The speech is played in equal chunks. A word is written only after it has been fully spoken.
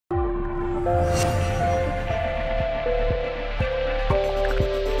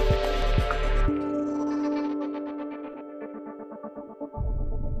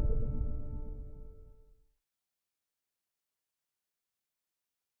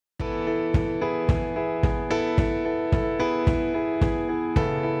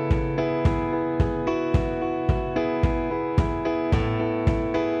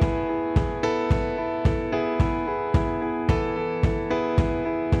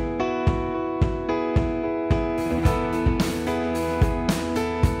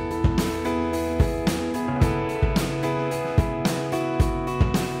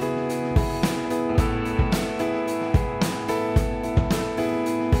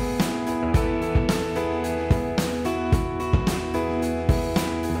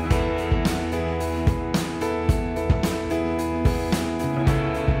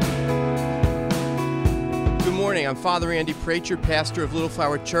I'm Father Andy Pracher, pastor of Little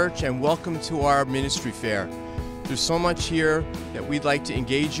Flower Church, and welcome to our ministry fair. There's so much here that we'd like to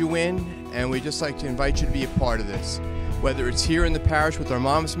engage you in, and we'd just like to invite you to be a part of this. Whether it's here in the parish with our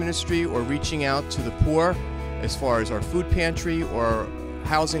Moms Ministry or reaching out to the poor as far as our food pantry or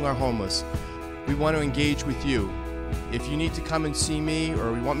housing our homeless, we want to engage with you. If you need to come and see me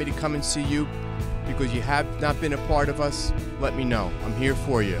or you want me to come and see you because you have not been a part of us, let me know. I'm here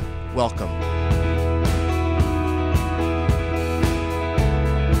for you. Welcome.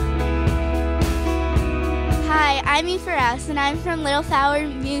 Hi, I'm Eve Rouse, and I'm from Little Flower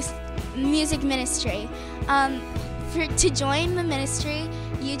Music Ministry. To join the ministry,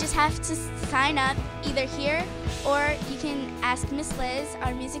 you just have to sign up either here or you can ask Miss Liz,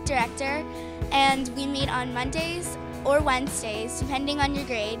 our music director, and we meet on Mondays or Wednesdays, depending on your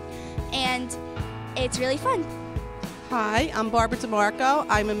grade, and it's really fun. Hi, I'm Barbara DeMarco.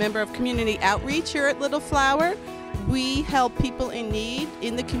 I'm a member of Community Outreach here at Little Flower. We help people in need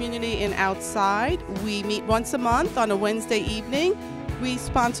in the community and outside. We meet once a month on a Wednesday evening. We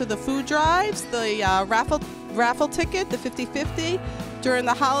sponsor the food drives, the raffle ticket, the 50-50. During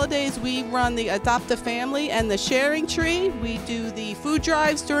the holidays, we run the Adopt a Family and the Sharing Tree. We do the food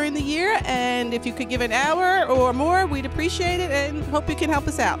drives during the year, and if you could give an hour or more, we'd appreciate it and hope you can help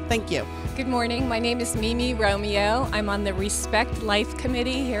us out. Thank you. Good morning. My name is Mimi Romeo. I'm on the Respect Life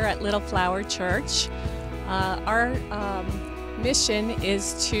Committee here at Little Flower Church. Our mission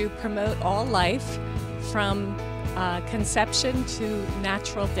is to promote all life from conception to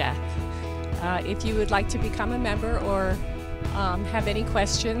natural death. If you would like to become a member or have any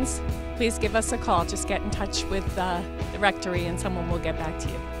questions, please give us a call. Just get in touch with the rectory and someone will get back to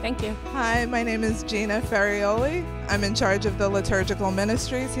you. Thank you. Hi, my name is Gina Ferrioli. I'm in charge of the liturgical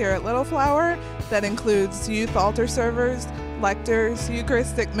ministries here at Little Flower. That includes youth altar servers, lectors,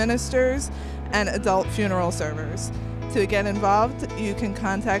 Eucharistic ministers, and adult funeral servers. To get involved, you can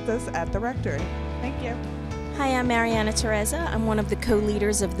contact us at the rectory. Thank you. Hi, I'm Mariana Teresa. I'm one of the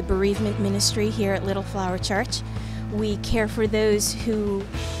co-leaders of the bereavement ministry here at Little Flower Church. We care for those who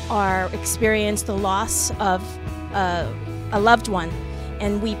experience the loss of a loved one,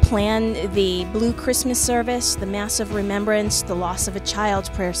 and we plan the Blue Christmas service, the Mass of Remembrance, the loss of a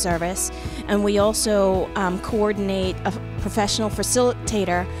child prayer service, and we also coordinate a professional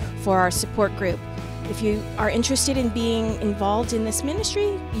facilitator for our support group. If you are interested in being involved in this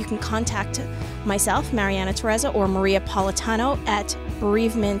ministry, you can contact myself, Mariana Teresa, or Maria Politano at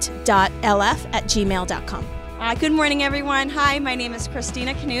bereavement.lf@gmail.com. Good morning, everyone. Hi, my name is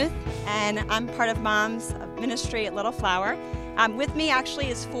Christina Knuth, and I'm part of Mom's Ministry at Little Flower. With me actually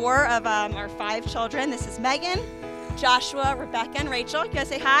is 4 of our 5 children. This is Megan, Joshua, Rebecca, and Rachel. You guys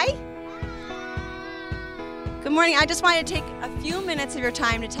say hi? Good morning. I just wanted to take a few minutes of your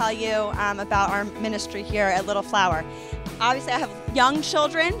time to tell you about our ministry here at Little Flower. Obviously, I have young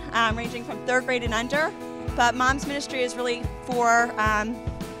children ranging from 3rd grade and under, but Mom's Ministry is really for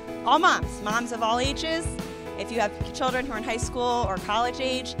all moms of all ages. If you have children who are in high school or college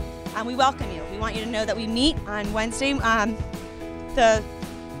age, we welcome you. We want you to know that we meet on Wednesday, the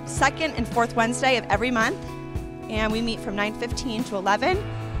 2nd and 4th Wednesday of every month, and we meet from 9:15 to 11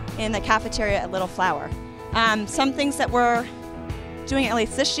 in the cafeteria at Little Flower. Some things that we're doing at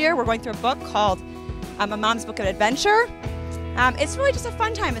least this year, we're going through a book called A Mom's Book of Adventure. It's really just a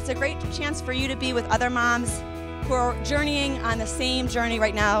fun time. It's a great chance for you to be with other moms who are journeying on the same journey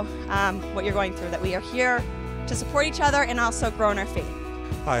right now, what you're going through, that we are here to support each other and also grow in our faith.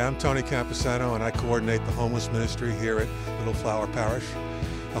 Hi, I'm Tony Camposano, and I coordinate the homeless ministry here at Little Flower Parish.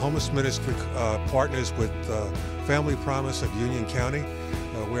 The homeless ministry partners with Family Promise of Union County.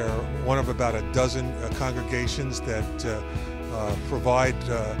 We're one of about a dozen congregations that provide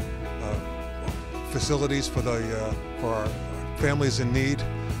facilities for our families in need.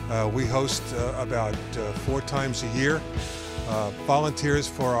 We host about 4 times a year. Volunteers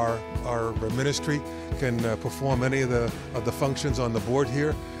for our ministry can perform any of the functions on the board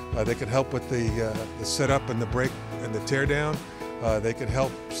here. They can help with the setup and the break and the tear down. They can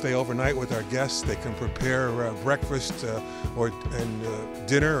help stay overnight with our guests. They can prepare breakfast and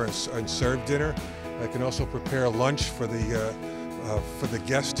dinner and serve dinner. They can also prepare lunch for the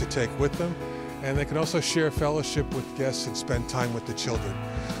guests to take with them. And they can also share fellowship with guests and spend time with the children.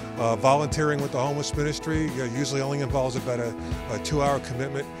 Volunteering with the homeless ministry usually only involves about a 2-hour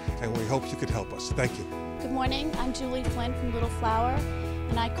commitment, and we hope you could help us. Thank you. Good morning, I'm Julie Flynn from Little Flower,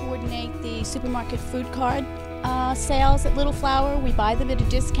 and I coordinate the supermarket food card sales at Little Flower. We buy them at a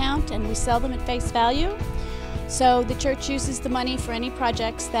discount and we sell them at face value. So the church uses the money for any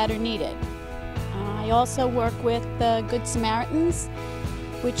projects that are needed. I also work with the Good Samaritans,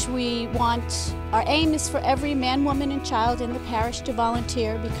 which our aim is for every man, woman, and child in the parish to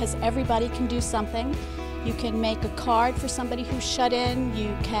volunteer, because everybody can do something. You can make a card for somebody who's shut in,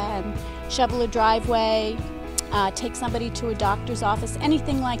 you can shovel a driveway, take somebody to a doctor's office,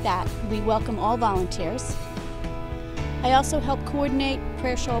 anything like that. We welcome all volunteers. I also help coordinate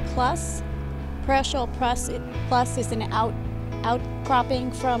Prayer Shawl Plus. Prayer Shawl Plus is an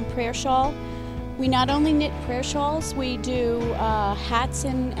outcropping from Prayer Shawl. We not only knit prayer shawls, we do hats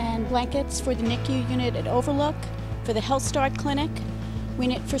and blankets for the NICU unit at Overlook, for the Health Start Clinic. We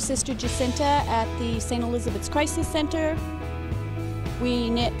knit for Sister Jacinta at the St. Elizabeth's Crisis Center. We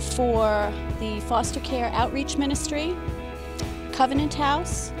knit for the Foster Care Outreach Ministry, Covenant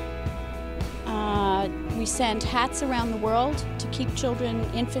House. We send hats around the world to keep children,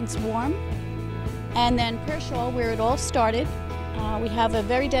 infants warm. And then Prayer Shawl, where it all started. We have a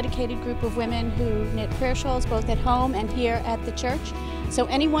very dedicated group of women who knit prayer shawls both at home and here at the church. So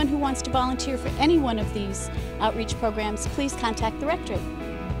anyone who wants to volunteer for any one of these outreach programs, please contact the rectory.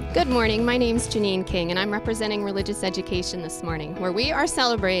 Good morning, my name's Janine King and I'm representing Religious Education this morning, where we are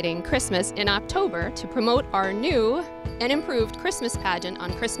celebrating Christmas in October to promote our new and improved Christmas pageant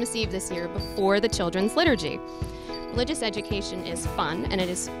on Christmas Eve this year before the Children's Liturgy. Religious education is fun, and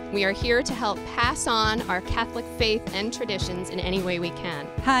we are here to help pass on our Catholic faith and traditions in any way we can.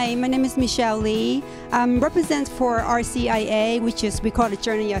 Hi, my name is Michelle Lee. I represent for RCIA, which is we call it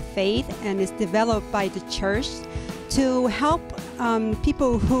Journey of Faith, and it's developed by the church to help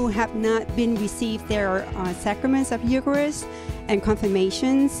people who have not been received their sacraments of Eucharist and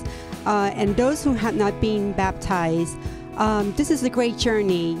confirmations, and those who have not been baptized. This is a great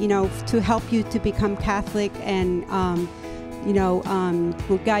journey, to help you to become Catholic, and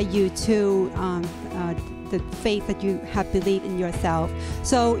will guide you to the faith that you have believed in yourself.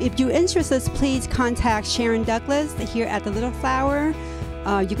 So if you're interested, please contact Sharon Douglas here at the Little Flower.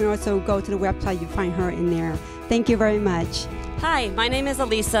 You can also go to the website, you find her in there. Thank you very much. Hi, my name is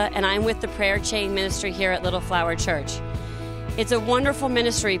Elisa, and I'm with the Prayer Chain Ministry here at Little Flower Church. It's a wonderful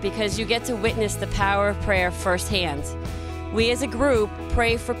ministry because you get to witness the power of prayer firsthand. We as a group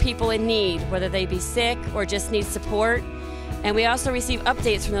pray for people in need, whether they be sick or just need support. And we also receive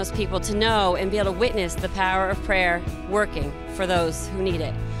updates from those people to know and be able to witness the power of prayer working for those who need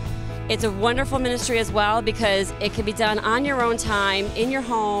it. It's a wonderful ministry as well because it can be done on your own time, in your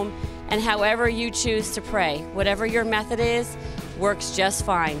home, and however you choose to pray. Whatever your method is, works just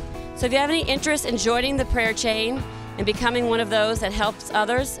fine. So if you have any interest in joining the prayer chain and becoming one of those that helps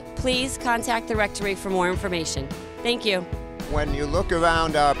others, please contact the rectory for more information. Thank you. When you look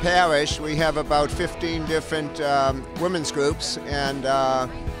around our parish, we have about 15 different women's groups and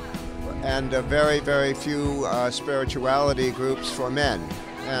very, very few spirituality groups for men.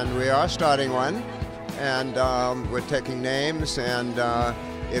 And we are starting one, and we're taking names, and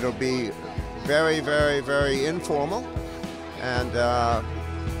it'll be very, very, very informal, and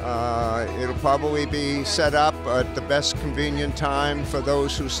it'll probably be set up at the best convenient time for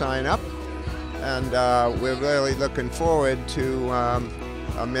those who sign up. And we're really looking forward to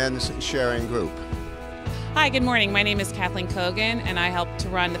a men's sharing group. Hi, good morning. My name is Kathleen Kogan, and I help to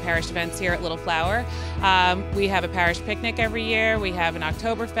run the parish events here at Little Flower. We have a parish picnic every year. We have an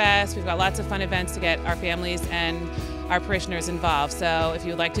Oktoberfest. We've got lots of fun events to get our families and our parishioners involved. So if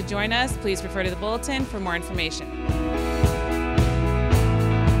you would like to join us, please refer to the bulletin for more information.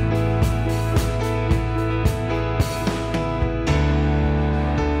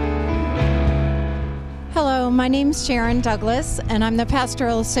 Hello, my name is Sharon Douglas, and I'm the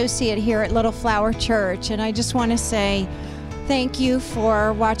pastoral associate here at Little Flower Church. And I just want to say Thank you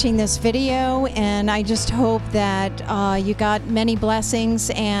for watching this video, and I just hope that you got many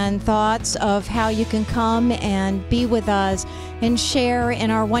blessings and thoughts of how you can come and be with us and share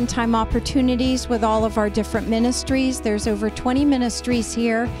in our one-time opportunities with all of our different ministries. There's over 20 ministries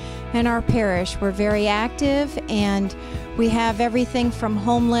here in our parish. We're very active, and we have everything from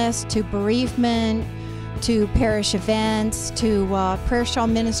homeless to bereavement to parish events to prayer shawl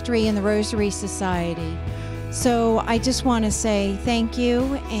ministry and the Rosary Society. So I just want to say thank you,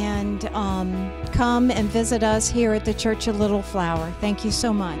 and come and visit us here at the Church of Little Flower. Thank you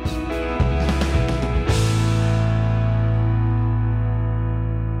so much.